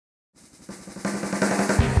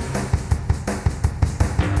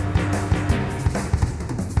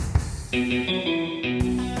Welcome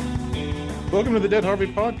to the Dead Harvey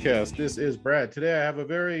podcast. This is Brad. Today I have a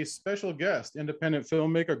very special guest, independent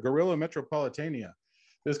filmmaker Guerrilla Metropolitana.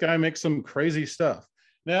 This guy makes some crazy stuff.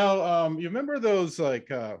 Now, you remember those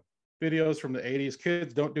videos from the 80s,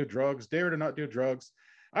 kids don't do drugs, dare to not do drugs.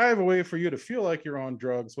 I have a way for you to feel like you're on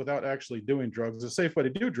drugs without actually doing drugs. A safe way to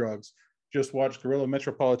do drugs, just watch Guerrilla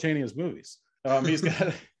Metropolitana's movies.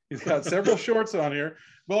 He's got several shorts on here.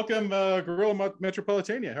 Welcome, Guerrilla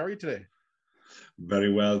Metropolitana. How are you today?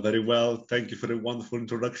 Very well, very well. Thank you for the wonderful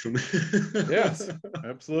introduction. Yes,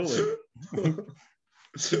 absolutely.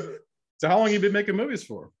 So how long have you been making movies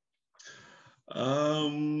for?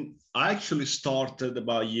 I actually started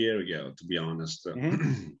about a year ago, to be honest.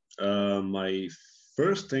 My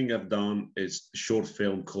first thing I've done is a short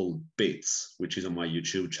film called Bits, which is on my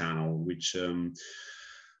YouTube channel, which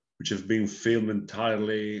has been filmed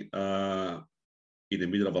entirely in the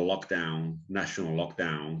middle of a lockdown, national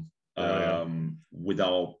lockdown.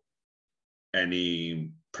 Without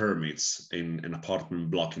any permits in an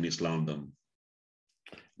apartment block in East London.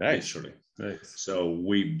 Nice. Literally. Nice. So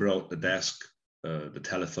we brought the desk, the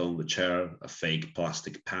telephone, the chair, a fake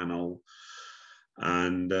plastic panel,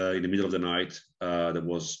 and in the middle of the night there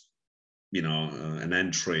was, an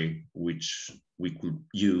entry which we could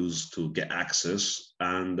use to get access,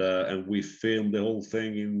 and we filmed the whole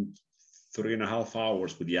thing in 3.5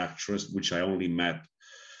 hours with the actress, which I only met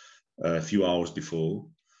a few hours before,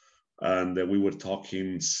 and we were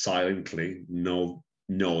talking silently, no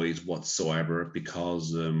noise whatsoever,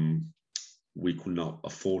 because we could not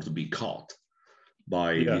afford to be caught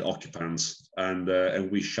by the occupants, and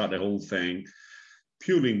we shot the whole thing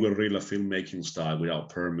purely in guerrilla filmmaking style, without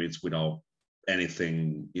permits, without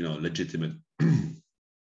anything legitimate.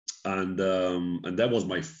 And that was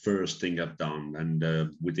my first thing I've done, and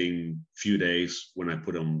within a few days, when I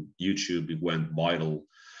put on YouTube, it went viral.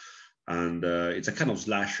 And it's a kind of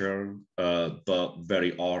slasher, but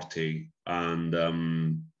very arty, and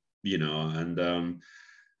and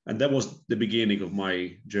that was the beginning of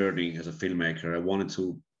my journey as a filmmaker. I wanted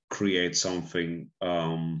to create something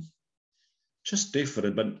just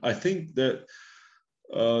different, but I think that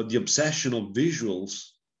the obsession of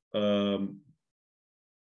visuals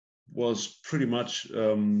was pretty much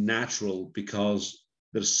natural, because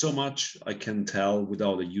there's so much I can tell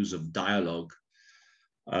without the use of dialogue.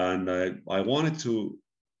 And I wanted to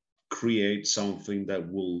create something that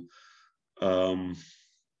will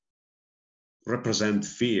represent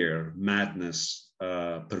fear, madness,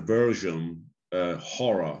 perversion,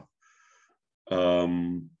 horror.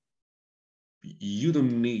 You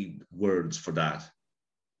don't need words for that.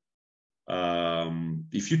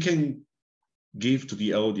 If you can give to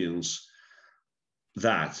the audience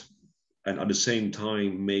that, and at the same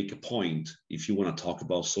time make a point, if you want to talk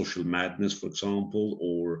about social madness, for example,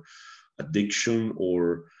 or addiction,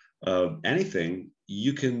 or anything,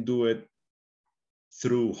 you can do it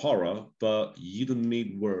through horror, but you don't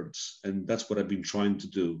need words. And that's what I've been trying to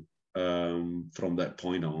do from that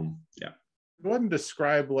point on. Yeah. Go ahead and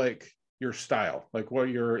describe your style, what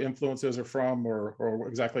your influences are from, or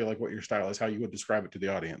exactly what your style is, how you would describe it to the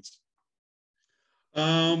audience.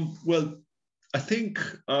 Well, I think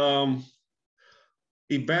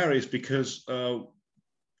it varies, because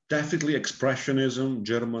definitely expressionism,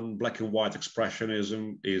 German black and white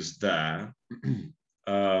expressionism is there.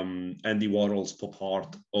 Andy Warhol's pop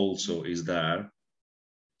art also is there.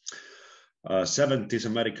 70s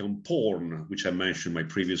American porn, which I mentioned in my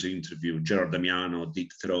previous interview, Gerard Damiano,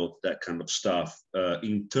 Deep Throat, that kind of stuff.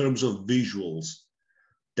 In terms of visuals,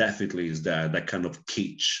 definitely is there, that kind of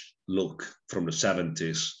kitsch look from the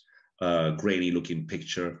 70s. Grainy looking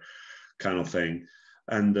picture kind of thing.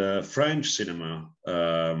 And French cinema,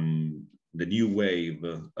 the new wave,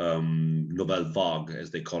 Nouvelle Vague, as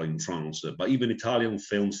they call it in France, but even Italian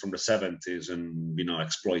films from the 70s, and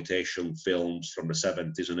exploitation films from the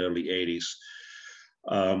 70s and early 80s.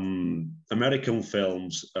 American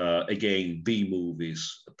films, again, B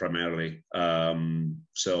movies primarily.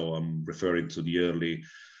 So I'm referring to the early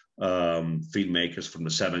filmmakers from the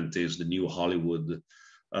 70s, the new Hollywood.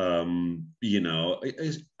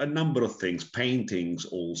 It's a number of things. Paintings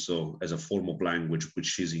also as a form of language,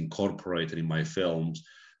 which is incorporated in my films.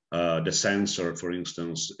 The Censor, for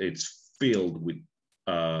instance, it's filled with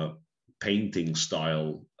painting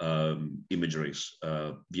style imageries.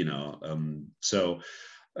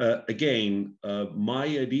 Again, my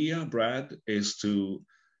idea, Brad, is to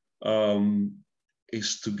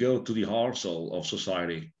go to the heart of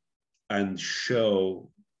society and show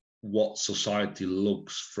what society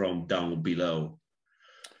looks from down below.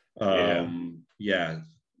 I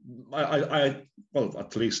well,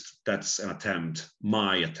 at least that's an attempt,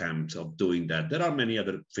 my attempt of doing that. There are many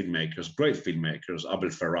other filmmakers, great filmmakers. Abel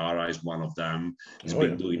Ferrara is one of them. He's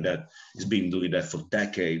been doing that. He's been doing that for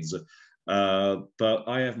decades. But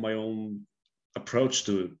I have my own approach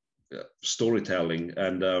to storytelling,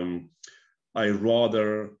 and I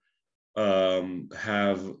rather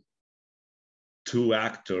have two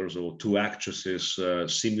actors or two actresses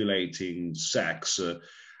simulating sex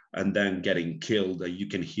and then getting killed. You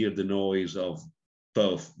can hear the noise of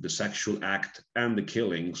both the sexual act and the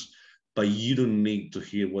killings, but you don't need to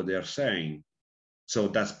hear what they're saying. So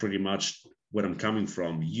that's pretty much where I'm coming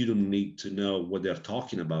from. You don't need to know what they're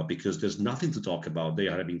talking about because there's nothing to talk about. They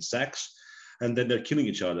are having sex and then they're killing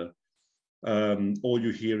each other. All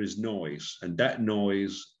you hear is noise. And that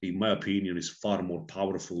noise, in my opinion, is far more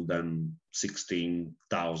powerful than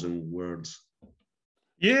 16,000 words.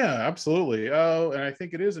 Yeah, absolutely. Oh, and I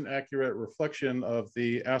think it is an accurate reflection of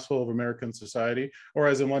the asshole of American society, or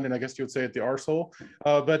as in London, I guess you would say it, the arsehole.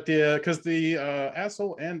 But because the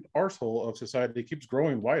asshole and arsehole of society keeps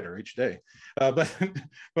growing wider each day. But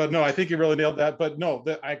no, I think you really nailed that. But no,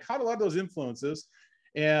 I caught a lot of those influences,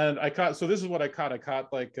 and so this is what I caught. I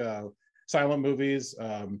caught like silent movies,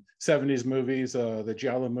 70s movies, the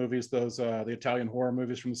giallo movies, those the Italian horror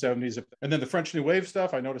movies from the 70s, and then the French New Wave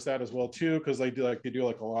stuff. I noticed that as well too, because they do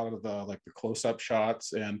like a lot of the close-up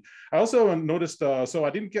shots. And I also noticed so I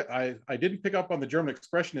didn't pick up on the German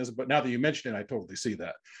expressionism, but now that you mention it, I totally see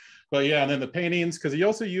that. But yeah, and then the paintings, because he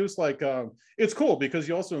also used it's cool because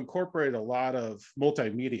you also incorporate a lot of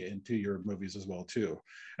multimedia into your movies as well too.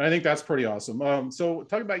 And I think that's pretty awesome. So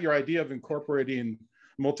talk about your idea of incorporating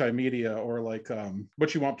multimedia, or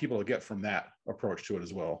what you want people to get from that approach to it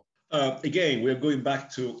as well. Again, we're going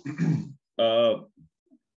back to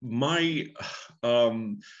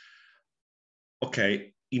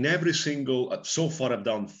okay, in every single, so far I've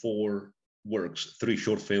done 4 works, 3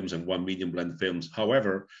 short films and 1 medium blend films.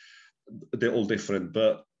 However, they're all different,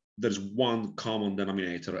 but there's one common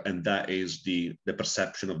denominator, and that is the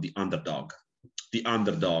perception of the underdog. The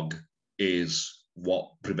underdog is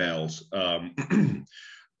what prevails.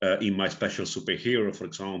 In my special superhero, for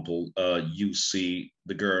example, you see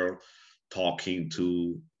the girl talking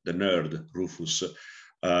to the nerd, Rufus,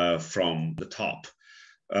 from the top,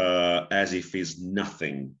 as if he's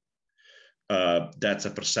nothing. That's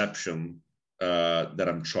a perception that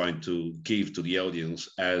I'm trying to give to the audience,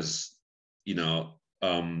 as, you know,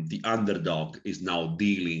 the underdog is now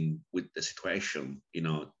dealing with the situation. You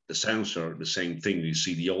know, the censor, the same thing. You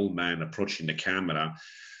see the old man approaching the camera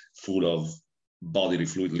full of bodily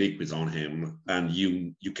fluid liquids on him, and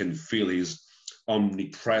you can feel his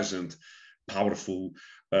omnipresent, powerful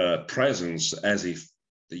presence, as if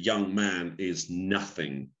the young man is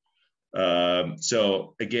nothing.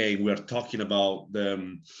 So again, we're talking about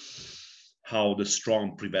how the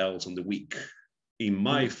strong prevails on the weak. In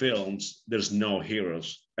my films, there's no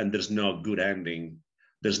heroes and there's no good ending.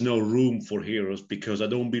 There's no room for heroes because I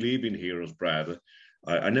don't believe in heroes, Brad.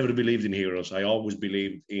 I never believed in heroes. I always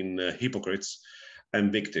believed in hypocrites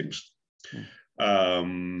and victims.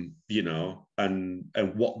 You know, and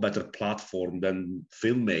what better platform than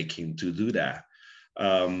filmmaking to do that?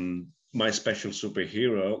 My special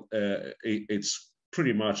superhero, it's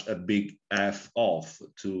pretty much a big F off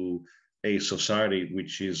to a society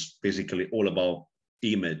which is basically all about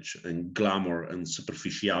image and glamour and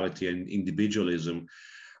superficiality and individualism.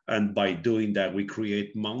 And by doing that, we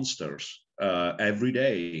create monsters. Every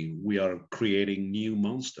day we are creating new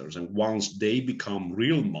monsters, and once they become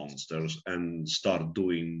real monsters and start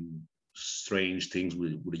doing strange things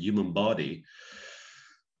with the human body,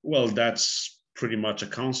 well, that's pretty much a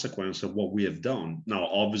consequence of what we have done. Now,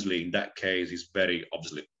 obviously, in that case, it's very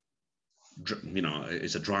obviously, you know,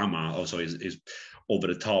 it's a drama, also is over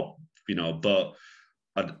the top, you know, but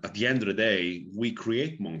at the end of the day, we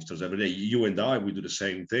create monsters every day. You and I, we do the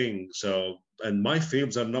same thing. So, and my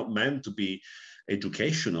films are not meant to be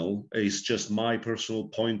educational. It's just my personal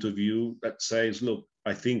point of view that says, look,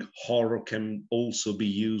 I think horror can also be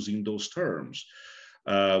used in those terms,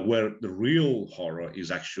 where the real horror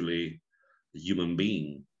is actually the human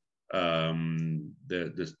being. Some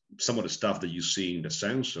of the stuff that you see in the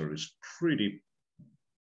censor is pretty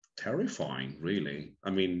terrifying, really.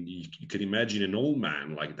 I mean, you can imagine an old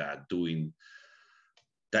man like that doing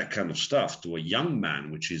that kind of stuff to a young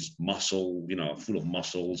man, which is muscle, you know, full of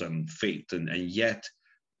muscles and fit, and yet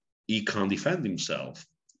he can't defend himself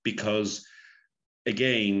because,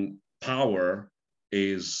 again, power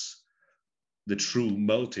is the true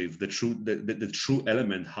motive, the true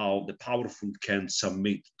element, how the powerful can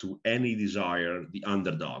submit to any desire, the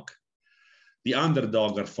underdog. The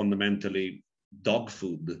underdog are fundamentally dog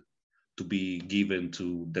food to be given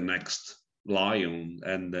to the next lion.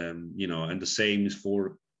 And and the same is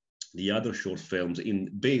for the other short films. In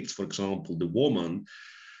Bits, for example, the woman,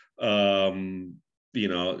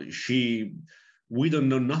 we don't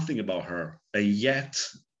know nothing about her, and yet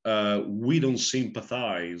we don't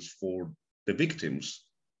sympathize for the victims.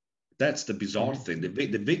 That's the bizarre thing.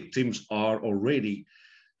 The victims are already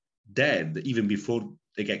dead even before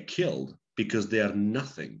they get killed because they are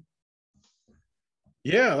nothing.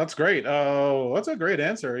 Yeah, that's great. Oh, that's a great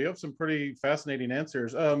answer. You have some pretty fascinating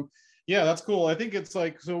answers. Yeah, that's cool. I think it's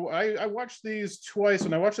like, so I watched these twice.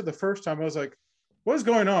 When I watched it the first time, I was like, what is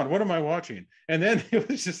going on? What am I watching? And then it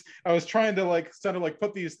was just, I was trying to like sort of like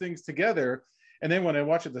put these things together. And then when I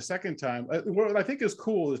watched it the second time, what I think is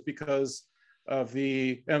cool is because of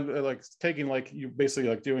like taking like you basically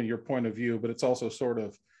like doing your point of view, but it's also sort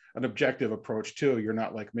of an objective approach too. You're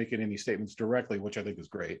not like making any statements directly, which I think is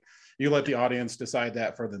great. You let the audience decide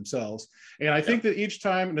that for themselves. And I think that each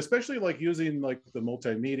time, and especially like using like the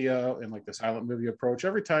multimedia and like the silent movie approach,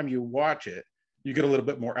 every time you watch it, you get a little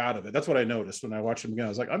bit more out of it. That's what I noticed when I watched them again. I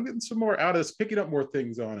was like, I'm getting some more out of this, picking up more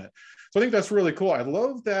things on it. So I think that's really cool. I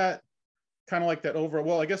love that kind of like that overall.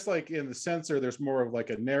 Well, I guess like in the censor, there's more of like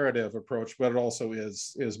a narrative approach, but it also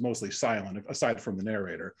is mostly silent aside from the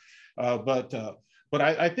narrator. But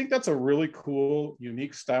I think that's a really cool,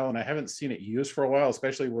 unique style, and I haven't seen it used for a while,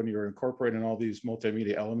 especially when you're incorporating all these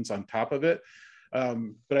multimedia elements on top of it.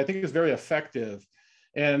 But I think it's very effective.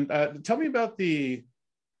 And tell me about the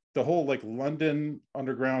whole like London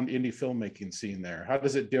underground indie filmmaking scene there. How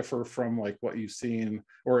does it differ from like what you've seen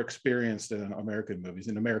or experienced in American movies,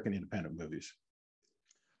 in American independent movies?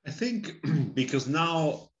 I think because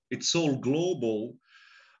now it's all global.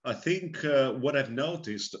 I think what I've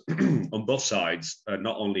noticed on both sides,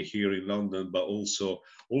 not only here in London, but also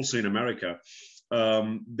in America,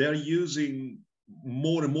 they're using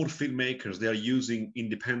more and more filmmakers. They are using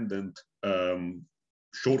independent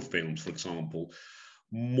short films, for example,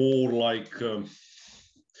 more like a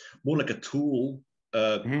tool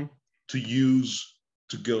to use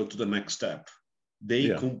to go to the next step.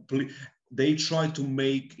 They try to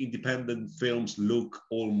make independent films look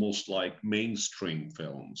almost like mainstream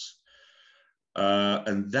films.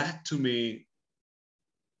 And that to me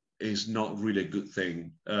is not really a good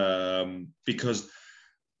thing, because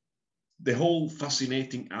the whole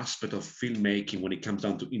fascinating aspect of filmmaking when it comes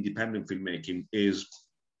down to independent filmmaking is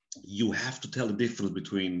you have to tell the difference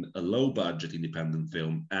between a low budget independent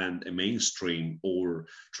film and a mainstream or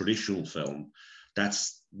traditional film.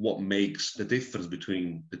 That's what makes the difference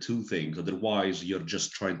between the two things. Otherwise, you're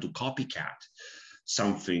just trying to copycat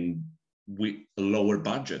something with a lower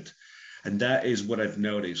budget. And that is what I've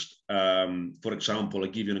noticed. For example,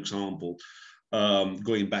 I'll give you an example.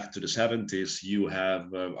 Going back to the 70s, you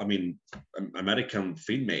have, American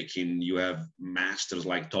filmmaking, you have masters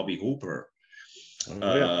like Tobe Hooper.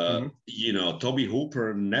 Tobe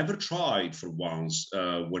Hooper never tried for once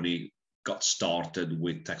when he got started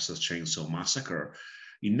with Texas Chainsaw Massacre.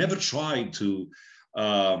 He never tried to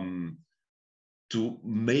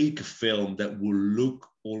make a film that will look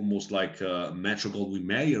almost like a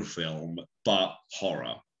Metro-Goldwyn-Mayer film, but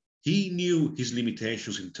horror. He knew his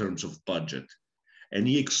limitations in terms of budget, and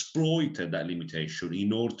he exploited that limitation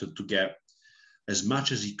in order to get as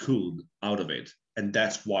much as he could out of it. And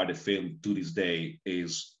that's why the film to this day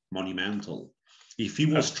is monumental. If he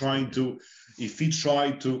was tried to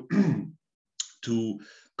to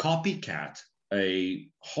copycat a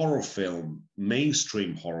horror film,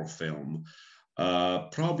 mainstream horror film,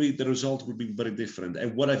 probably the result would be very different.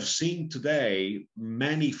 And what I've seen today,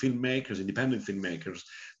 many filmmakers, independent filmmakers,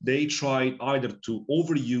 they try either to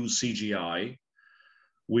overuse CGI,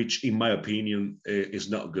 which in my opinion is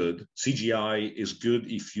not good. CGI is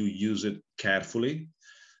good if you use it carefully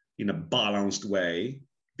in a balanced way,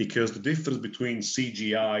 because the difference between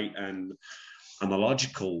CGI and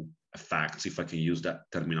analogical effects, if I can use that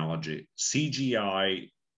terminology, CGI,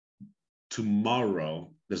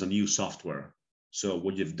 tomorrow there's a new software. So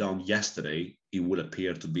what you've done yesterday, it would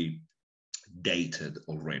appear to be dated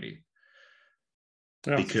already.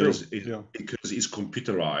 Yeah, because it's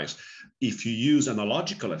computerized. If you use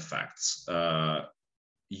analogical effects,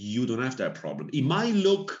 you don't have that problem. It might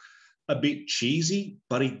look a bit cheesy,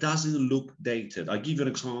 but it doesn't look dated. I'll give you an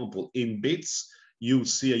example. In Bits, you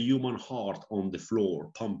see a human heart on the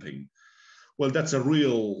floor pumping. Well, that's a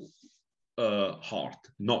real heart,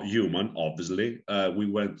 not human, obviously. We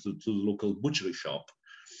went to the local butchery shop,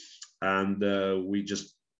 and we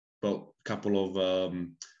just bought a couple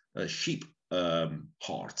of sheep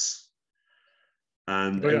hearts,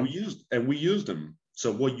 and we used them.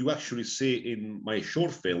 So what you actually see in my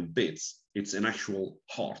short film Bits, it's an actual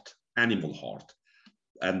heart animal heart.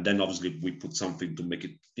 And then obviously we put something to make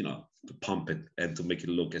it, you know, to pump it and to make it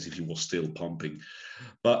look as if it was still pumping.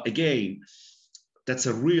 But again, that's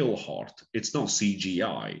a real heart. It's not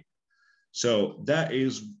CGI. So that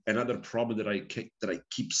is another problem that I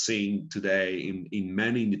keep seeing today in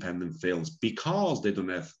many independent films, because they don't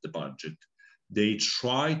have the budget. They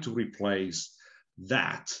try to replace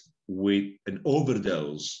that with an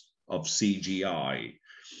overdose of CGI.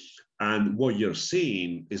 And what you're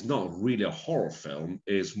seeing is not really a horror film,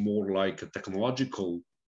 it's more like a technical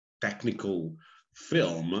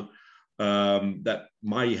film that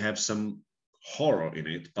might have some horror in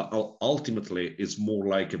it, but ultimately it's more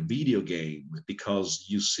like a video game, because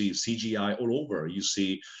you see CGI all over. You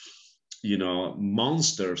see, you know,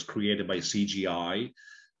 monsters created by CGI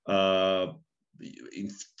in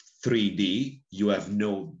 3D. You have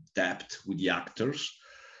no depth with the actors.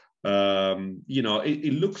 You know,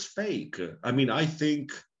 it looks fake. I mean, I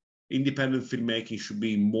think independent filmmaking should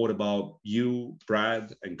be more about you,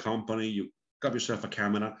 Brad, and company. You grab yourself a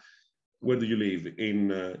camera. Where do you live?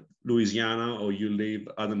 In Louisiana, or you live,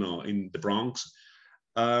 I don't know, in the Bronx?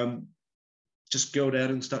 Just go there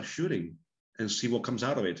and start shooting and see what comes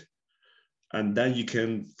out of it. And then you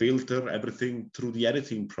can filter everything through the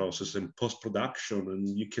editing process and post-production,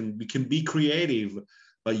 and you can be creative,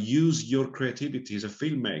 but use your creativity as a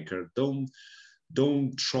filmmaker.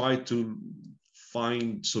 Don't try to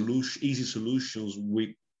find easy solutions with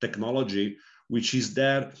technology, which is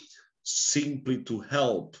there simply to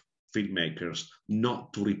help filmmakers,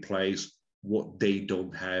 not to replace what they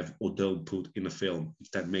don't have or don't put in a film, if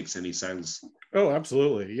that makes any sense. Oh,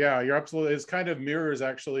 absolutely. Yeah, you're absolutely. It's kind of mirrors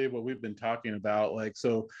actually what we've been talking about. Like,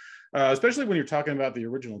 so especially when you're talking about the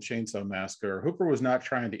original Chainsaw Massacre, Hooper was not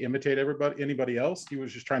trying to imitate anybody else. He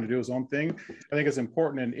was just trying to do his own thing. I think it's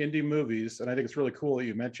important in indie movies, and I think it's really cool that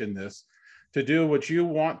you mentioned this, to do what you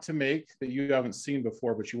want to make that you haven't seen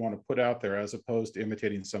before, but you want to put out there, as opposed to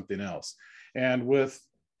imitating something else. And with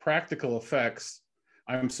practical effects,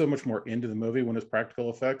 I'm so much more into the movie when it's practical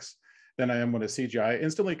effects than I am when it's CGI. I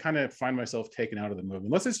instantly kind of find myself taken out of the movie,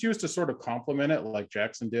 unless it's used to sort of complement it, like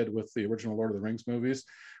Jackson did with the original Lord of the Rings movies,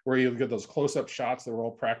 where you get those close-up shots that were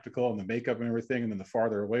all practical and the makeup and everything, and then the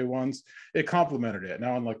farther away ones, it complemented it.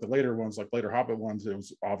 Now in like the later ones, like later Hobbit ones, it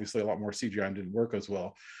was obviously a lot more CGI and didn't work as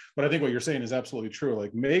well. But I think what you're saying is absolutely true.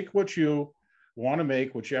 Like, make what you want to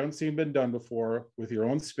make, what you haven't seen been done before, with your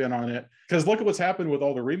own spin on it. Because look at what's happened with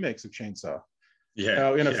all the remakes of Chainsaw. Yeah,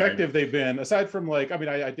 how ineffective they've been, aside from, like, I mean,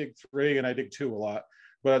 I dig 3 and I dig 2 a lot,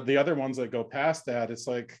 but the other ones that go past that, it's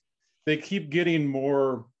like they keep getting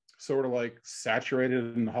more sort of like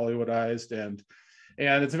saturated and Hollywoodized, and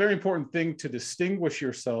it's a very important thing to distinguish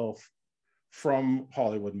yourself from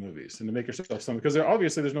Hollywood movies and to make yourself something, because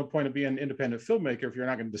obviously there's no point of being an independent filmmaker if you're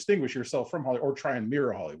not going to distinguish yourself from Hollywood or try and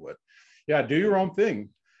mirror Hollywood. Yeah, do your own thing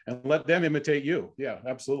and let them imitate you. Yeah,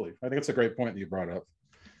 absolutely. I think it's a great point that you brought up.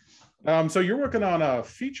 So you're working on a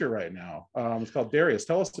feature right now. It's called Darius.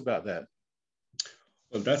 Tell us about that.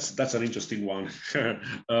 Well, that's an interesting one.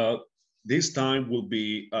 This time will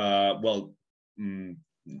be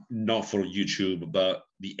not for YouTube, but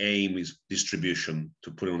the aim is distribution, to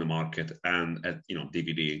put it on the market and at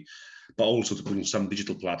DVD, but also to put in some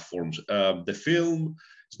digital platforms. The film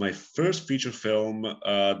is my first feature film.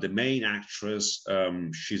 The main actress,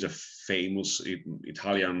 she's a famous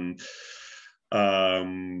Italian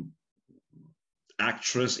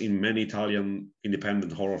actress in many Italian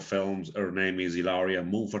independent horror films. Her name is Ilaria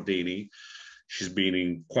Monfardini. She's been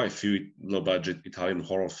in quite a few low-budget Italian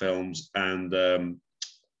horror films. And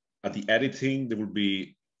at the editing, there will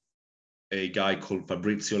be a guy called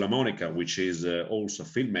Fabrizio Lamonica, which is also a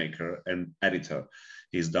filmmaker and editor.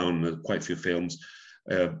 He's done quite a few films,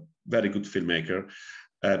 very good filmmaker,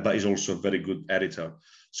 but he's also a very good editor.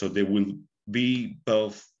 So they will be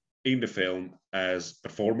both in the film as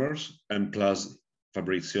performers, and plus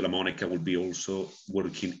Fabrizio Lamonica will be also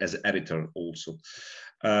working as an editor also.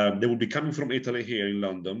 They will be coming from Italy here in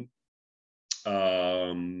London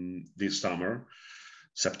this summer,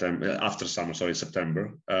 September,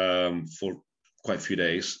 for quite a few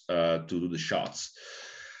days to do the shots.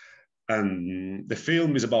 And the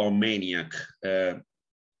film is about a maniac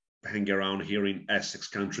hanging around here in Essex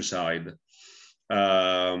countryside.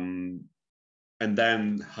 And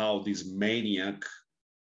then how this maniac,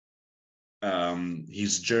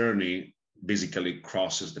 his journey basically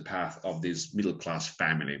crosses the path of this middle-class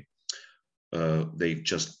family. They've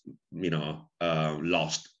just,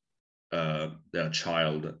 lost their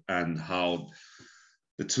child, and how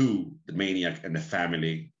the maniac and the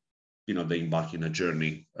family, they embark in a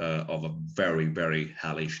journey of a very, very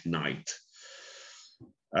hellish night.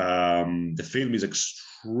 The film is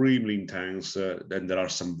extremely intense, and there are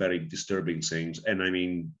some very disturbing scenes, and I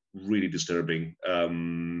mean really disturbing.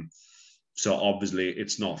 So obviously,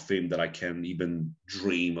 it's not a film that I can even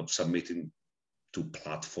dream of submitting to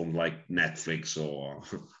platform like Netflix or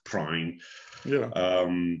Prime. Yeah.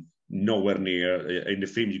 Nowhere near. In the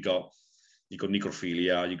film, you got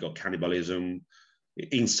necrophilia, you got cannibalism,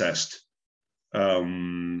 incest.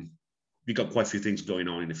 You got quite a few things going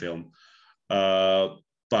on in the film.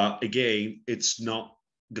 But again, it's not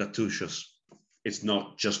gratuitous. It's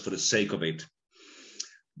not just for the sake of it.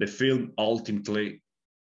 The film ultimately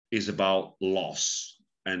is about loss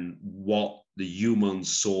and what the human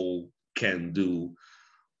soul can do,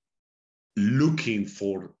 looking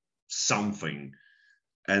for something,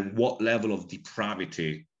 and what level of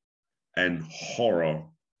depravity and horror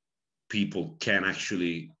people can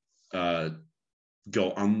actually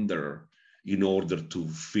go under in order to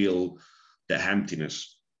fill the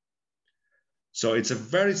emptiness. So it's a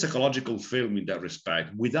very psychological film in that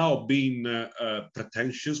respect, without being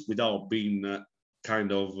pretentious, without being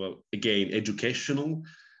kind of, again, educational.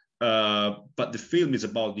 But the film is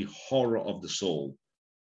about the horror of the soul.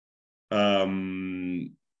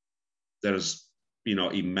 There's,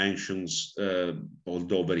 it mentions,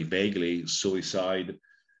 although very vaguely, suicide,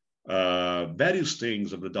 various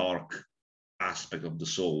things of the dark aspect of the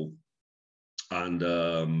soul, and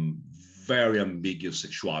very ambiguous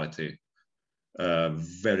sexuality.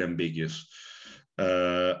 Very ambiguous,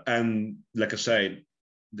 and like I said,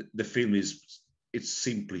 the film it's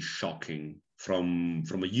simply shocking from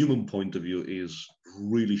a human point of view. Is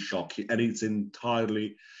really shocking, and it's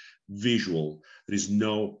entirely visual. There is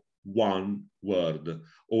no one word.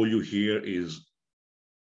 All you hear is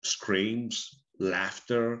screams,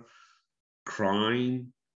 laughter,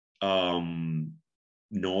 crying,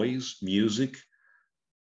 noise, music,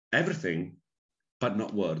 everything, but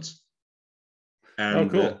not words.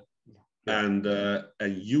 And, cool. And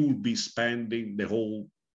you'll be spending the whole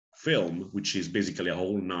film, which is basically a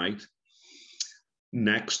whole night,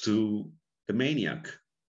 next to the maniac.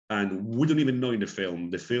 And we don't even know in the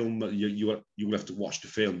film. The film, you will have to watch the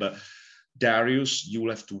film. But Darius, you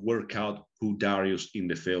will have to work out who Darius in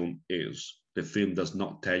the film is. The film does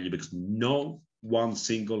not tell you, because no one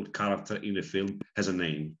single character in the film has a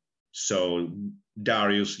name. So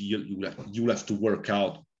Darius, you will have to work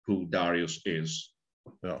out who Darius is.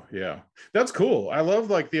 Oh yeah, that's cool. I love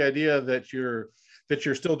like the idea that you're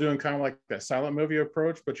still doing kind of like that silent movie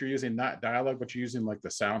approach, but you're using not dialogue, but you're using like the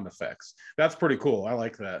sound effects. That's pretty cool. I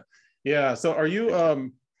like that. Yeah. So are you?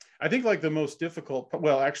 I think like the most difficult.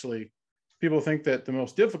 Well, actually, people think that the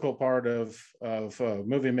most difficult part of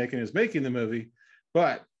movie making is making the movie,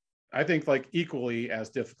 but I think like equally as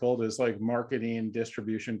difficult is like marketing,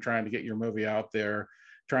 distribution, trying to get your movie out there,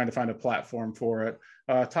 trying to find a platform for it.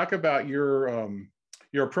 Talk about your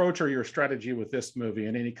approach or your strategy with this movie,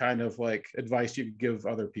 and any kind of like advice you could give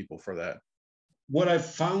other people for that. What I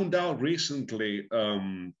found out recently,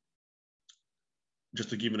 just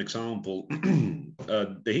to give an example,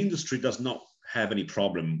 the industry does not have any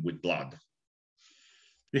problem with blood.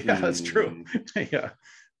 Yeah, that's true. Yeah.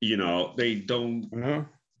 They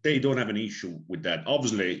don't have an issue with that.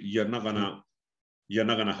 Obviously, you're not gonna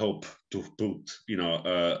hope to put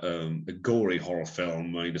a gory horror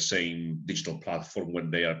film in the same digital platform when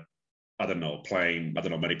they are, I don't know, playing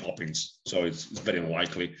Mary Poppins. So it's very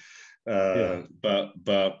unlikely. But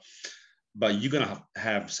you're gonna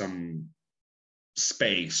have some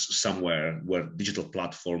space somewhere where digital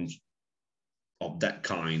platforms of that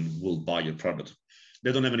kind will buy your product.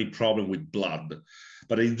 They don't have any problem with blood,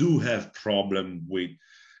 but they do have problem with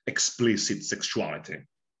explicit sexuality.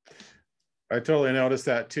 I totally noticed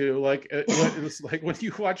that too. Like it's like when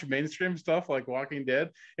you watch mainstream stuff like Walking Dead,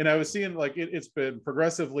 and I was seeing like it's been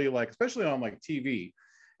progressively, like especially on like TV.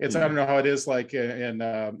 It's I don't know how it is like in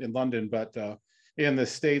London, but in the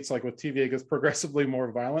States, like with TV, it gets progressively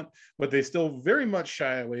more violent, but they still very much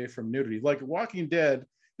shy away from nudity. Like Walking Dead,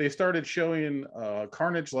 they started showing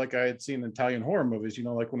carnage like I had seen in Italian horror movies.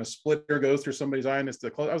 Like when a splitter goes through somebody's eye and it's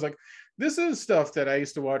the clothes. I was like, this is stuff that I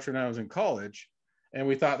used to watch when I was in college. And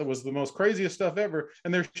we thought that was the most craziest stuff ever.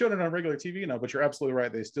 And they're showing it on regular TV now, but you're absolutely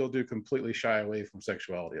right. They still do completely shy away from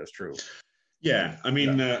sexuality. That's true. Yeah. I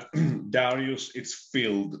mean, Darius, it's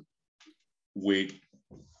filled with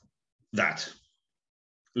that,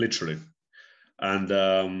 literally. And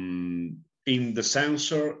in the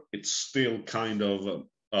censor, it's still kind of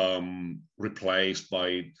replaced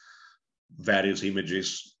by various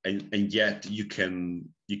images. And yet you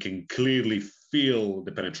can clearly feel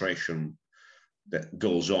the penetration that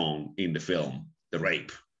goes on in the film, the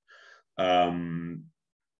rape.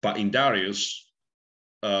 But in Darius,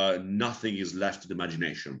 nothing is left to the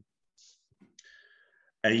imagination.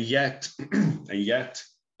 And yet,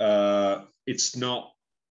 it's not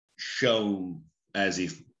shown as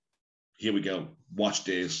if, here we go, watch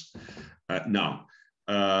this. No,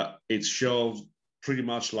 it shows pretty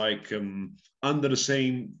much like under the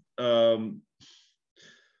same, I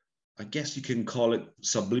guess you can call it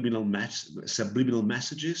subliminal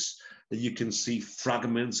messages, that you can see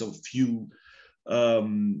fragments of few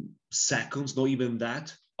seconds, not even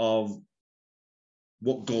that, of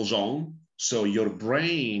what goes on. So your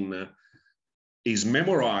brain is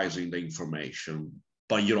memorizing the information,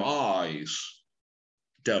 but your eyes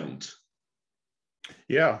don't.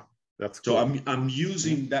 Yeah, that's cool. So I'm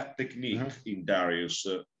using that technique in Darius,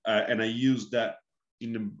 and I use that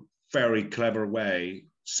in a very clever way.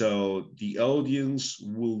 So the audience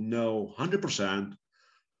will know 100%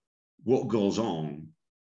 what goes on,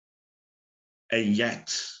 and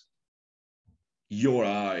yet your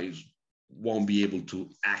eyes won't be able to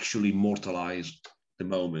actually immortalize the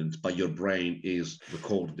moment, but your brain is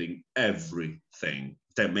recording everything.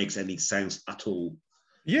 If that makes any sense at all.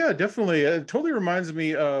 Yeah, definitely. It totally reminds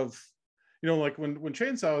me of, like when the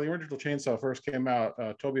original Chainsaw first came out,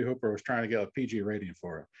 Toby Hooper was trying to get a PG rating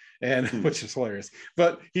for it, and which is hilarious.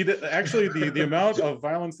 But he did, actually the amount of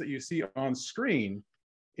violence that you see on screen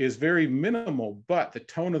is very minimal, but the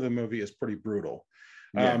tone of the movie is pretty brutal.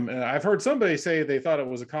 Yeah. And I've heard somebody say they thought it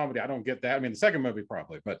was a comedy. I don't get that. I mean, the second movie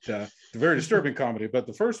probably, but it's a very disturbing comedy. But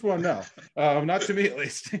the first one, no, not to me at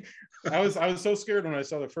least. I was so scared when I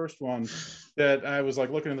saw the first one that I was like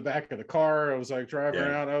looking in the back of the car. I was like driving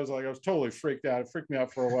around. I was totally freaked out. It freaked me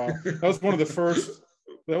out for a while. That was one of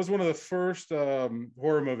the first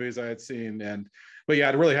horror movies I had seen, but yeah,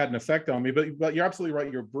 it really had an effect on me. But you're absolutely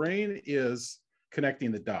right. Your brain is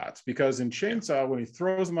connecting the dots, because in Chainsaw, when he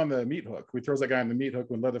throws him on the meat hook, he throws that guy on the meat hook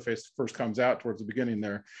when Leatherface first comes out towards the beginning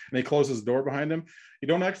there, and he closes the door behind him, you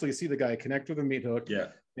don't actually see the guy connect with the meat hook. Yeah.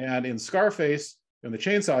 And in Scarface, when the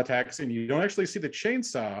chainsaw attacks him, you don't actually see the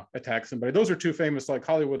chainsaw attack somebody. Those are two famous like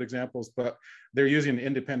Hollywood examples, but they're using an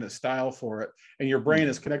independent style for it, and your brain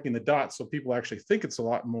is connecting the dots, so people actually think it's a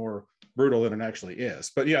lot more brutal than it actually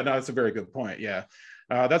is. But yeah, no, that's a very good point. Yeah.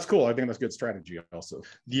 That's cool. I think that's good strategy also.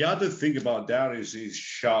 The other thing about Darius is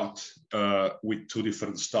shot with two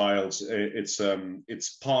different styles. It's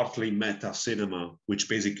partly meta cinema, which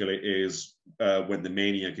basically is when the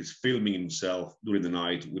maniac is filming himself during the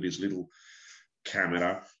night with his little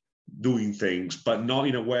camera doing things, but not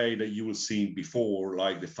in a way that you will see before,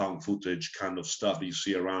 like the found footage kind of stuff that you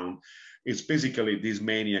see around. It's basically this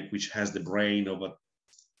maniac which has the brain of a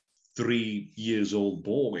 3-year-old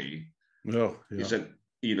boy. Oh, yeah.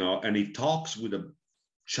 And he talks with a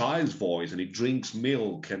child's voice, and he drinks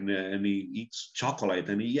milk, and he eats chocolate,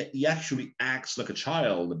 and he actually acts like a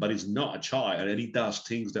child, but he's not a child, and he does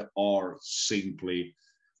things that are simply,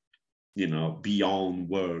 beyond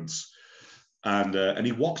words. And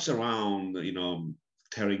he walks around,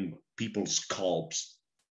 tearing people's scalps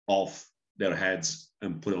off their heads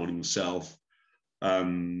and put it on himself. A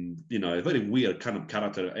very weird kind of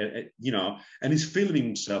character, and he's filming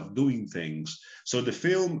himself doing things. So the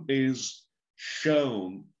film is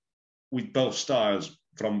shown with both styles,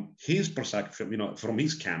 from his perspective, from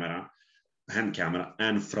his camera, hand camera,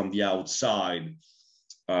 and from the outside,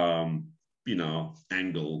 angle,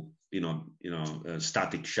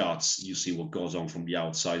 static shots. You see what goes on from the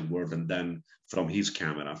outside world, and then from his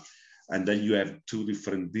camera. And then you have two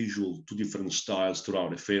different styles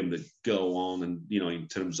throughout the film that go on, and in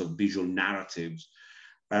terms of visual narratives.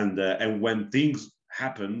 And when things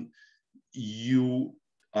happen, you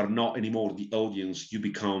are not anymore the audience; you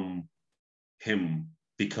become him,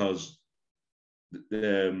 because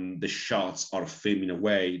the shots are filmed in a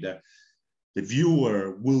way that the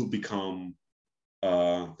viewer will become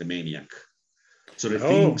the maniac. So the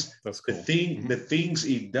things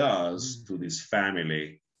he does to this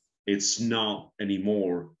family, it's not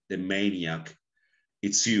anymore the maniac,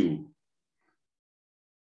 it's you.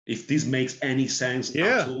 If this makes any sense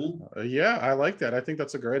at all. Yeah, I like that. I think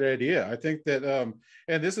that's a great idea. I think that,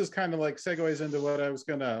 and this is kind of like segues into what I was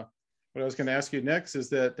gonna ask you next, is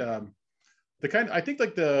that I think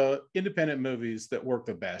like the independent movies that work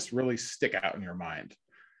the best really stick out in your mind.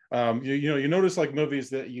 You notice like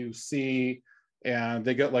movies that you see and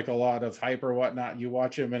they get like a lot of hype or whatnot, and you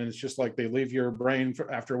watch them and it's just like they leave your brain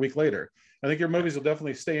after a week later. I think your movies will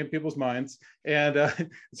definitely stay in people's minds. And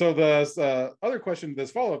so the other question, this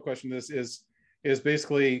follow-up question, this is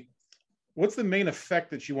basically, what's the main effect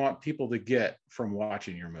that you want people to get from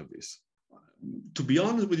watching your movies? To be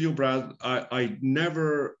honest with you, Brad, I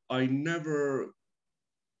never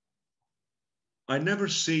I never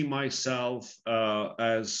see myself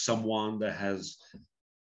as someone that has,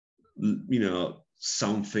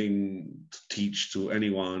 something to teach to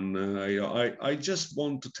anyone. I just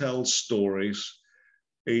want to tell stories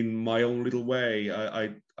in my own little way.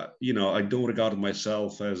 I don't regard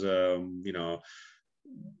myself as I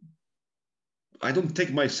don't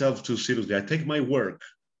take myself too seriously. I take my work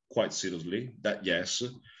quite seriously, that yes,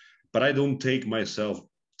 but I don't take myself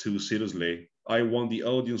too seriously. I want the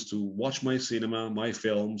audience to watch my cinema, my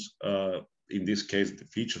films, in this case, the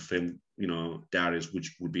feature film, Darius,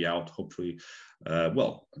 which will be out hopefully, at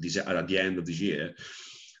the end of this year,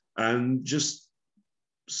 and just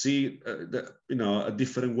see a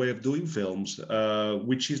different way of doing films,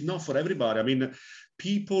 which is not for everybody. I mean,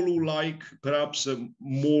 people who like perhaps a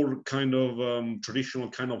more kind of traditional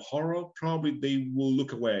kind of horror, probably they will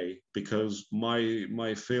look away, because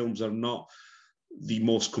my films are not the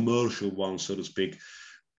most commercial ones, so to speak.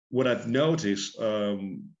 What I've noticed,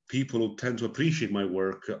 people who tend to appreciate my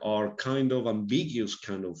work are kind of ambiguous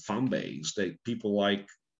kind of fan base. People like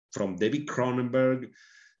from David Cronenberg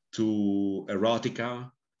to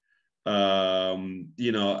erotica, a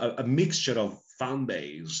mixture of fan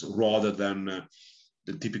base rather than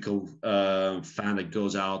the typical fan that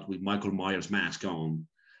goes out with Michael Myers mask on.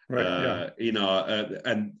 Right. And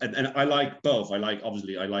I like both. I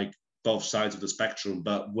like both sides of the spectrum.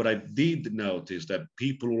 But what I did notice that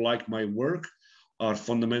people who like my work are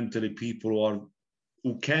fundamentally people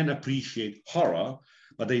who can appreciate horror,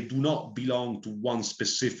 but they do not belong to one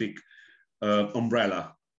specific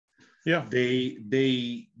umbrella. Yeah.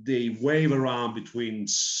 They wave around between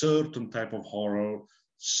certain type of horror,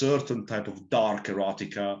 certain type of dark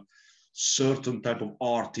erotica, certain type of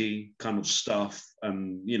arty kind of stuff,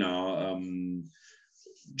 and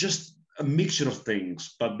just a mixture of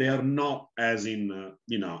things. But they are not as in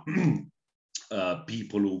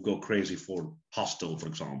people who go crazy for Hostel, for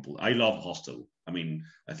example. I love Hostel. I mean,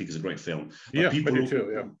 I think it's a great film. But Yeah, people I do who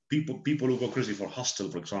too. Yeah. people who go crazy for Hostel,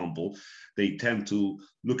 for example, they tend to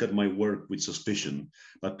look at my work with suspicion.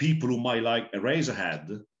 But people who might like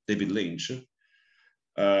Eraserhead, David Lynch,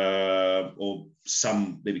 or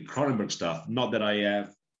some maybe Cronenberg stuff. Not that I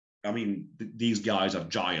have. I mean, these guys are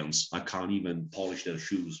giants. I can't even polish their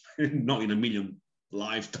shoes. Not in a million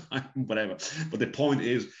lifetime, whatever. But the point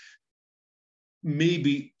is,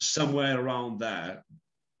 maybe somewhere around there,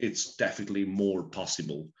 it's definitely more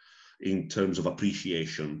possible in terms of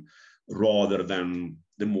appreciation, rather than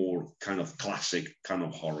the more kind of classic kind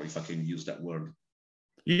of horror, if I can use that word.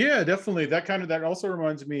 Yeah, definitely. That also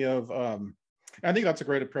reminds me of I think that's a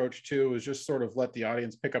great approach too, is just sort of let the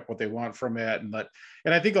audience pick up what they want from it, and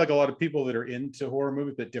I think like a lot of people that are into horror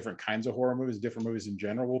movies, but different kinds of horror movies, different movies in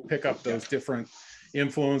general, will pick up those different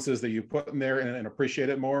influences that you put in there and appreciate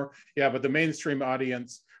it more. Yeah, but the mainstream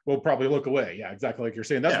audience will probably look away. Yeah, exactly like you're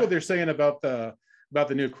saying. That's what they're saying about the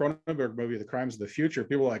new Cronenberg movie, The Crimes of the Future.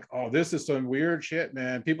 People are like, oh, this is some weird shit,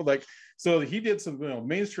 man. People like, so he did some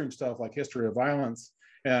mainstream stuff like History of Violence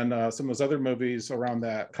and some of those other movies around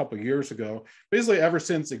that a couple of years ago. Basically, ever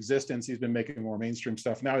since existence, he's been making more mainstream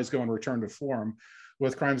stuff. Now he's going to return to form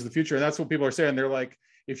with Crimes of the Future. And that's what people are saying. They're like,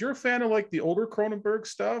 if you're a fan of like the older Cronenberg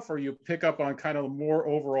stuff, or you pick up on kind of more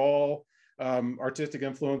overall artistic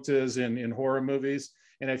influences in horror movies,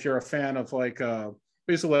 and if you're a fan of like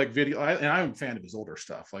basically like video, and I'm a fan of his older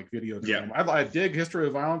stuff, like Videodrome. Yeah. I dig History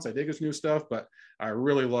of Violence. I dig his new stuff, but I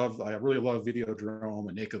really love Videodrome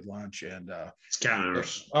and Naked Lunch and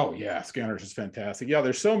Scanners. Oh yeah, Scanners is fantastic. Yeah,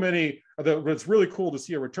 there's so many. It's really cool to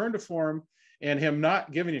see a return to form and him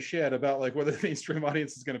not giving a shit about like whether the mainstream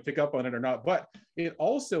audience is going to pick up on it or not. But it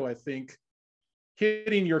also, I think,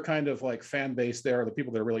 hitting your kind of like fan base there, the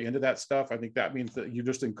people that are really into that stuff, I think that means that you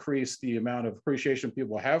just increase the amount of appreciation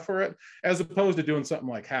people have for it, as opposed to doing something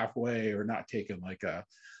like halfway or not taking like a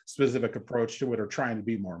specific approach to it or trying to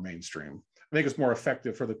be more mainstream. I think it's more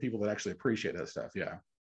effective for the people that actually appreciate that stuff. Yeah.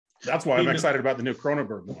 That's why I'm excited about the new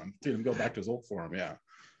Cronenberg one, to go back to his old form. Yeah.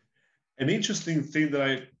 An interesting thing that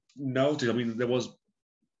I noticed, I mean, there was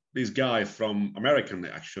this guy from American,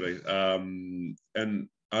 actually, and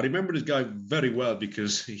I remember this guy very well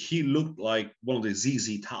because he looked like one of the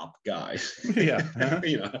ZZ Top guys. Yeah.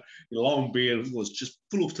 Uh-huh. Long beard, was just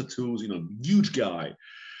full of tattoos, huge guy.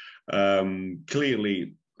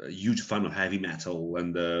 Clearly a huge fan of heavy metal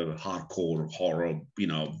and hardcore horror,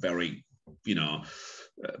 very,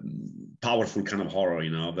 powerful kind of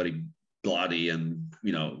horror, very bloody and,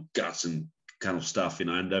 guts and kind of stuff,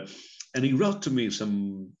 and he wrote to me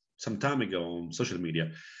some time ago on social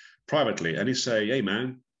media privately, and he say, hey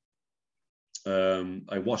man,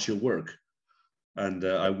 I watch your work, and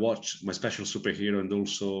I watch my special superhero and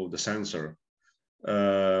also the censor,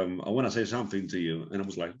 I want to say something to you. And I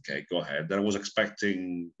was like, okay, go ahead. Then I was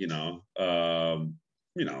expecting,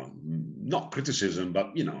 not criticism,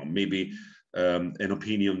 but, maybe an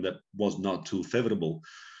opinion that was not too favorable.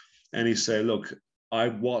 And he said, look, I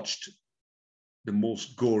watched the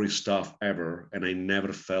most gory stuff ever, and I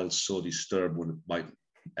never felt so disturbed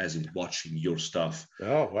as in watching your stuff.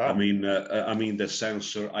 Oh, wow. I mean, the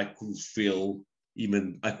censor, I could feel,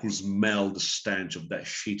 even I could smell the stench of that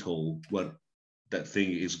shithole where that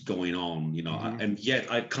thing is going on, and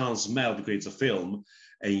yet I can't smell because it's a film,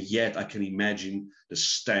 and yet I can imagine the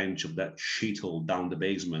stench of that shithole down the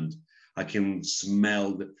basement. I can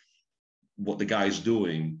smell what the guy's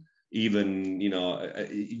doing. Even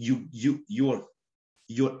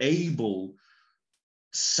you're able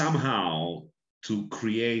somehow to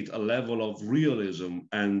create a level of realism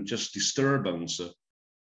and just disturbance.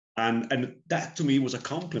 And that to me was a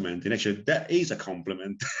compliment. And actually, that is a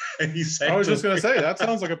compliment. He said I was just going to say, that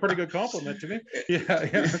sounds like a pretty good compliment to me. Yeah.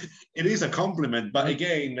 It is a compliment, but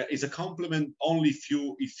again, it's a compliment only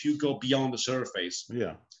if you go beyond the surface.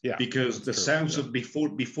 Yeah. Because the sense of before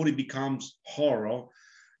it becomes horror,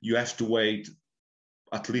 you have to wait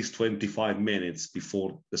at least 25 minutes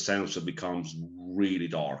before the sensor becomes really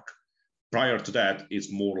dark. Prior to that,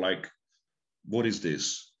 it's more like, what is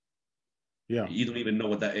this? Yeah. You don't even know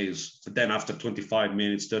what that is. But then after 25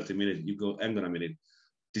 minutes, 30 minutes, you go, hang on a minute,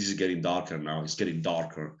 this is getting darker now. It's getting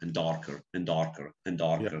darker and darker and darker and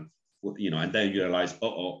darker. Yeah. And then you realize,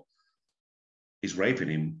 he's raping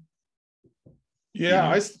him. Yeah,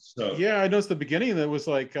 I noticed the beginning that was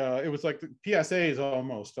like the PSAs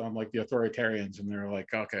almost on like the authoritarians, and they're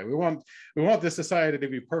like, okay, we want this society to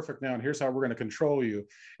be perfect now, and here's how we're going to control you.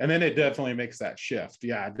 And then it definitely makes that shift.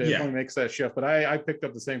 Yeah, it definitely makes that shift. But I picked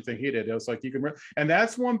up the same thing he did. It was like and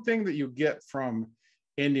that's one thing that you get from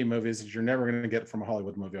indie movies is you're never going to get from a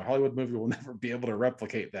Hollywood movie. A Hollywood movie will never be able to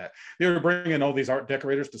replicate that. They were bringing in all these art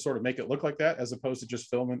decorators to sort of make it look like that, as opposed to just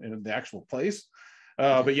filming in the actual place.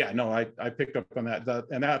 But yeah, no, I picked up on that,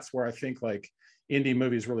 and that's where I think like indie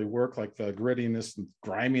movies really work, like the grittiness and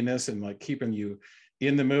griminess, and like keeping you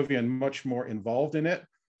in the movie and much more involved in it.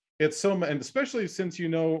 It's so, and especially since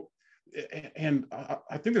and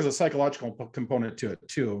I think there's a psychological component to it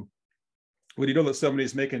too. When you know that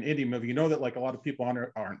somebody's making an indie movie, you know that like a lot of people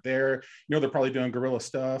aren't there. They're probably doing guerrilla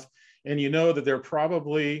stuff, and that they're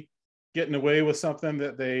probably getting away with something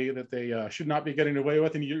that they should not be getting away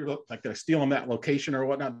with, and you're like, they're stealing that location or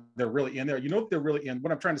whatnot. They're really in there. That they're really in.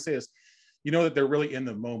 What I'm trying to say is, that they're really in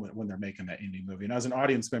the moment when they're making that indie movie. And as an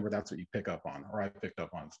audience member, that's what you pick up on, or I picked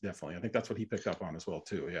up on, definitely. I think that's what he picked up on as well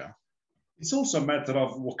too. Yeah. It's also a matter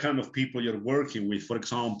of what kind of people you're working with. For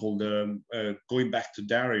example, going back to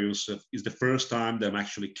Darius, is the first time that I'm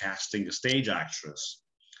actually casting a stage actress.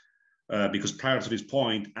 Because prior to this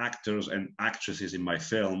point, actors and actresses in my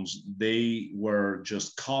films, they were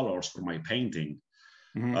just colors for my painting.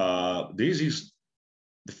 Mm-hmm. This is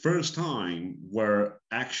the first time where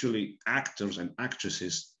actually actors and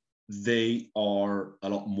actresses, they are a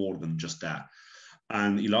lot more than just that.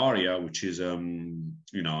 And Ilaria, which is an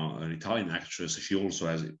Italian actress, she also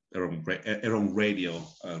has her own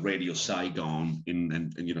radio Saigon,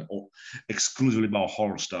 exclusively about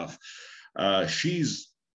horror stuff. She's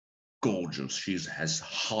gorgeous. She's as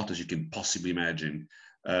hot as you can possibly imagine.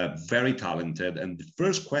 Very talented. And the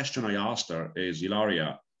first question I asked her is,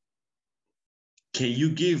 Ilaria, can you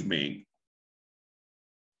give me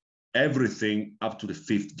everything up to the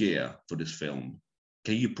 5th gear for this film?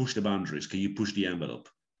 Can you push the boundaries? Can you push the envelope?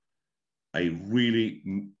 I really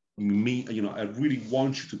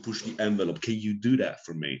want you to push the envelope. Can you do that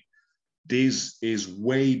for me? This is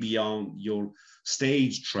way beyond your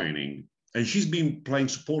stage training. And she's been playing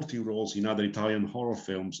supporting roles in other Italian horror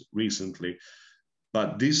films recently,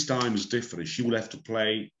 but this time is different. She will have to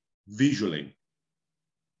play visually,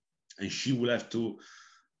 and she will have to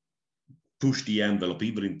push the envelope,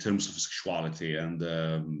 even in terms of sexuality and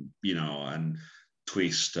and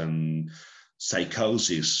twist and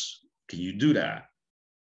psychosis. Can you do that?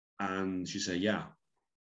 And she said, yeah.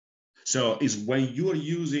 So it's when you are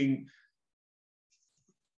using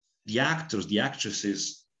the actors, the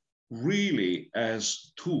actresses, really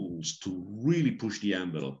as tools to really push the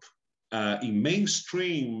envelope. In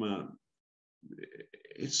mainstream,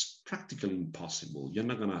 it's practically impossible. You're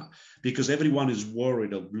not gonna, because everyone is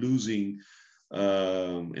worried of losing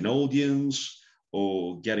an audience,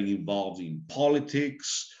 or getting involved in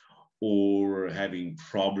politics, or having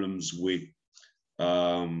problems with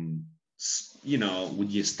with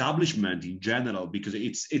the establishment in general, because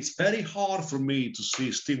it's very hard for me to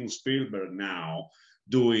see Steven Spielberg now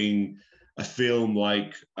doing a film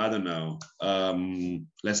like, I don't know,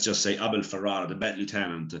 let's just say Abel Ferrara, The Bad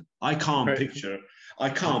Lieutenant. I can't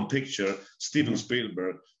picture Steven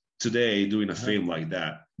Spielberg today doing a film like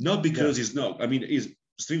that. Not because he's not. I mean,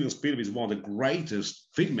 Steven Spielberg is one of the greatest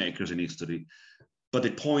filmmakers in history. But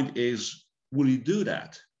the point is, will he do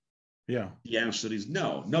that? Yeah. The answer is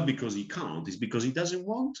no. Not because he can't. It's because he doesn't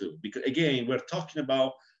want to. Because again, we're talking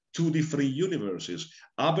about two different universes.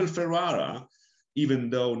 Abel Ferrara, even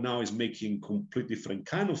though now he's making completely different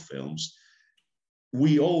kind of films,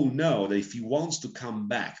 we all know that if he wants to come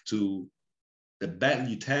back to the Bad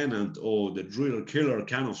Lieutenant or the driller killer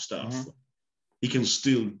kind of stuff, he can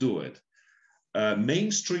still do it.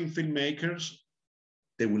 Mainstream filmmakers,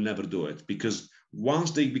 they will never do it, because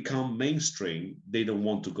once they become mainstream, they don't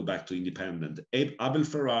want to go back to independent. Abel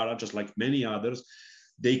Ferrara, just like many others,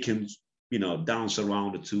 they can, dance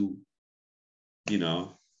around the two,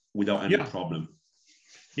 without any problem.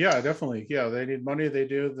 Yeah, definitely. Yeah, they need money. They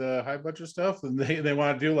do the high budget stuff, and they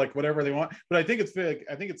want to do like whatever they want. But I think it's big.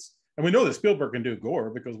 And we know that Spielberg can do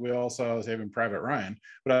gore because we all saw Saving Private Ryan.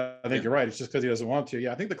 But I think you're right. It's just because he doesn't want to.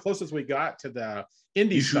 Yeah, I think the closest we got to the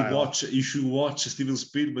indie style. You should watch Steven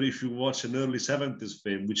Spielberg. You should watch an early 70s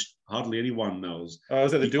film, which hardly anyone knows.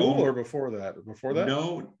 Was it The Duel or before that? Before that?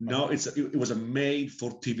 No. It was a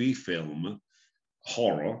made-for-TV film,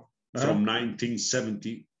 horror, from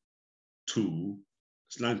 1972.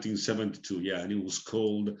 It's 1972, yeah, and it was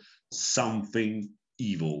called Something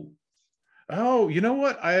Evil. Oh, you know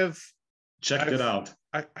what? I've checked it out.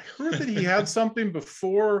 I heard that he had something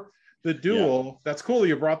before The Duel. Yeah. That's cool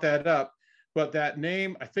you brought that up. But that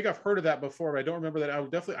name, I think I've heard of that before, but I don't remember that. I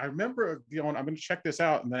remember going, I'm going to check this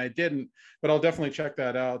out, and then I didn't, but I'll definitely check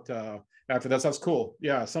that out after that. Sounds cool.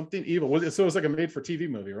 Yeah, Something Evil. So it was like a made-for-TV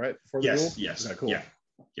movie, right? Before The Duel? Yes. Cool. Yeah.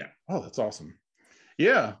 Oh, that's awesome.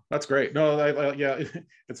 Yeah, that's great. No, yeah,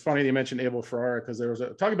 it's funny you mentioned Abel Ferrara, because there was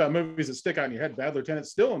talking about movies that stick out in your head. Bad Lieutenant's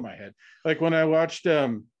still in my head. Like when I watched,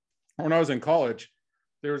 when I was in college,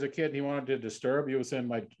 there was a kid, he wanted to disturb. He was in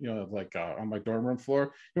my, on my dorm room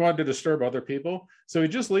floor. He wanted to disturb other people. So he'd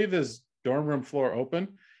just leave his dorm room floor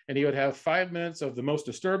open, and he would have 5 minutes of the most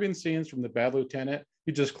disturbing scenes from The Bad Lieutenant.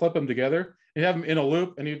 He'd just clip them together. He'd have them in a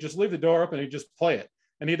loop, and he'd just leave the door open, and he'd just play it.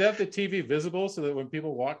 And he'd have the TV visible so that when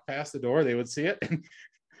people walked past the door, they would see it. And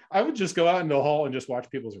I would just go out into the hall and just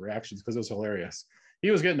watch people's reactions because it was hilarious.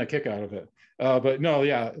 He was getting a kick out of it. But no,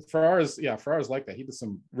 yeah, Ferrara's like that. He did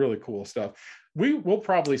some really cool stuff. We will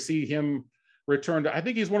probably see him return to, I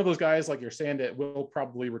think he's one of those guys, like you're saying, that will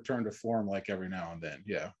probably return to form like every now and then.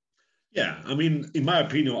 Yeah. Yeah. I mean, in my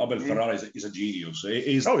opinion, Abel Ferrara is a genius.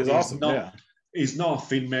 He's awesome. He's not a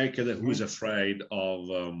filmmaker who is afraid of.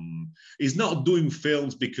 He's not doing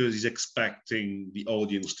films because he's expecting the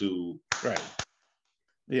audience to. Right.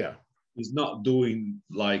 Yeah. He's not doing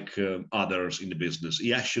like others in the business.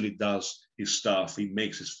 He actually does his stuff. He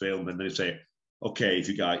makes his film, and then he say, "Okay, if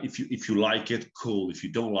you like it, cool. If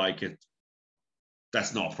you don't like it,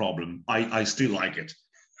 that's not a problem. I still like it."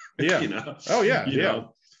 Yeah. Oh yeah.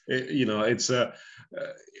 It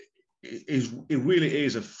really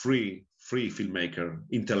is a free filmmaker,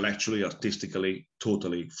 intellectually, artistically,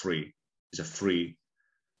 totally free. It's a free,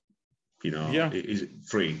 is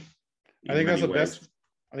free. I think that's the best.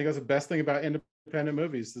 I think that's the best thing about independent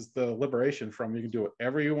movies is the liberation from, you can do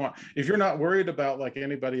whatever you want. If you're not worried about like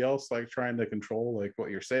anybody else, like trying to control like what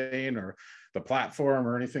you're saying or the platform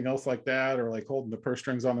or anything else like that, or like holding the purse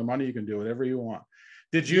strings on the money, you can do whatever you want.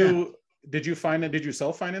 Did you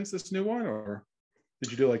self-finance this new one, or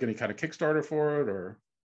did you do like any kind of Kickstarter for it, or?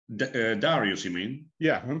 Darius, you mean?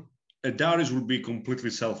 Yeah. Darius would be completely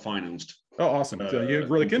self-financed. Oh, awesome. So you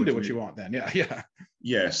really can do what you want then.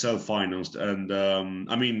 Yeah, self-financed. And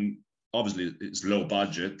I mean, obviously it's low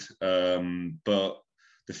budget, but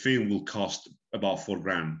the film will cost about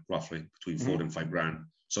 $4,000, roughly between $4,000 and $5,000.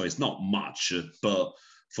 So it's not much, but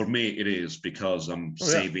for me it is, because I'm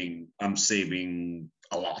saving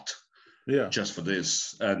a lot. Yeah. Just for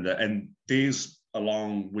this. And this,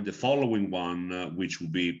 along with the following one, which will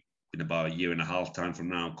be in about a year and a half time from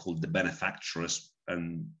now, called The Benefactress,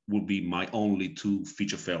 and will be my only 2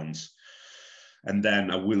 feature films. And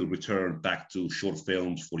then I will return back to short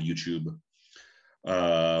films for YouTube.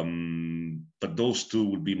 But those 2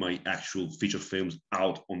 will be my actual feature films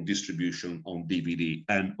out on distribution on DVD.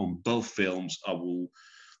 And on both films, I will,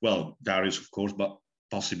 Darius, of course, but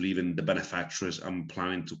possibly even The Benefactress, I'm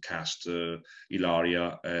planning to cast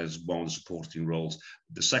Ilaria as one of the supporting roles.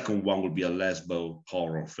 The second one will be a lesbo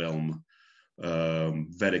horror film,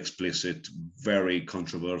 very explicit, very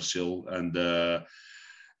controversial, and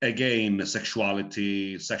again,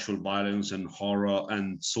 sexuality, sexual violence, and horror,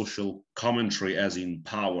 and social commentary, as in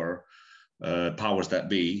power, powers that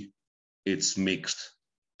be, it's mixed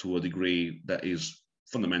to a degree that is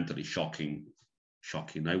fundamentally shocking.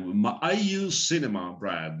 I use cinema,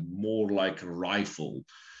 Brad, more like a rifle.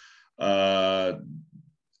 I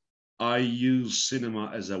use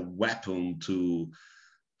cinema as a weapon to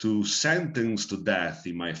sentence to death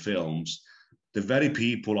in my films the very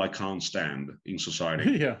people I can't stand in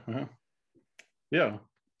society. Yeah. Yeah.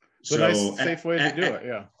 It's a So nice, safe way to do it.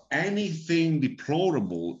 Yeah. Anything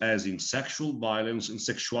deplorable, as in sexual violence and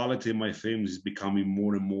sexuality in my films, is becoming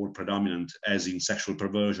more and more predominant, as in sexual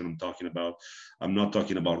perversion. I'm not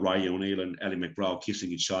talking about Ryan O'Neal and Ellie McGraw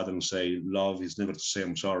kissing each other and say love is never to say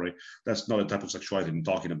I'm sorry. That's not the type of sexuality I'm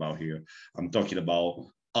talking about here. I'm talking about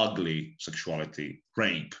ugly sexuality,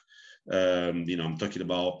 rape. I'm talking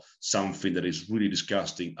about something that is really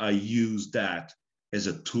disgusting. I use that as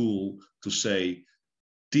a tool to say,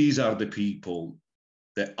 these are the people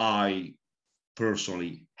that I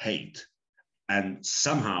personally hate. And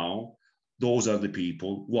somehow those are the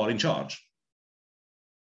people who are in charge.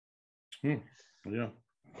 Yeah.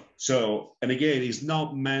 So, and again, it's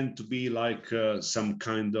not meant to be like some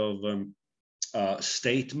kind of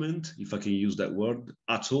statement, if I can use that word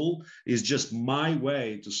at all. It's just my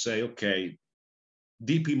way to say, okay,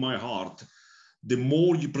 deep in my heart, the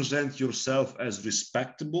more you present yourself as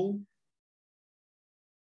respectable,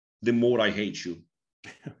 the more I hate you.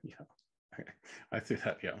 Yeah, I see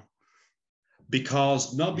that. Yeah,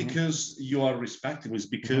 because not because you are respectable, it's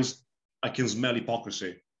because I can smell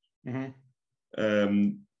hypocrisy. That's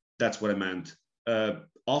what I meant.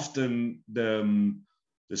 Often the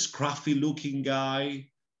scruffy looking guy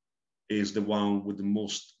is the one with the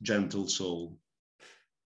most gentle soul.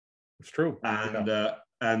 It's true.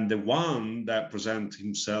 And the one that presents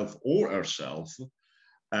himself or herself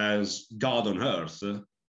as God on earth,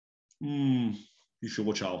 you should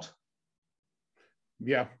watch out.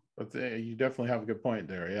 Yeah, but you definitely have a good point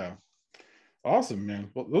there. Yeah. Awesome,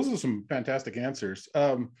 man. Well, those are some fantastic answers.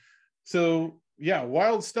 So yeah,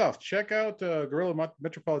 wild stuff. Check out Guerrilla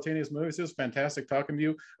Metropolitana's movies. It was fantastic talking to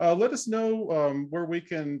you. Let us know where we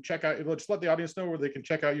can check out. Just let the audience know where they can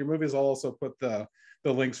check out your movies. I'll also put the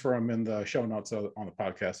links for them in the show notes on the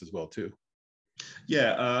podcast as well too.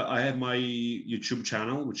 Yeah, I have my YouTube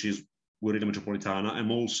channel, which is Guerrilla Metropolitana.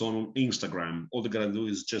 I'm also on Instagram. All they gotta do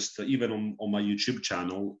is just, even on my YouTube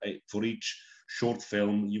channel, for each short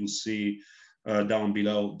film, you'll see down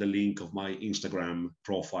below the link of my Instagram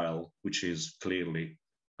profile, which is clearly,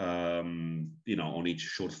 on each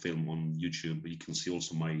short film on YouTube. You can see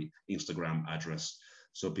also my Instagram address,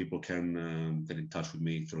 so people can get in touch with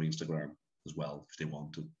me through Instagram as well if they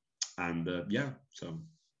want to. And so.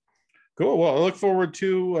 Cool. Well, I look forward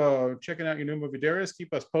to checking out your new movie, Darius.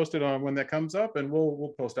 Keep us posted on when that comes up, and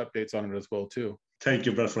we'll post updates on it as well too. Thank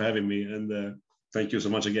you, Brad, for having me, and thank you so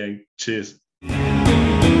much again. Cheers.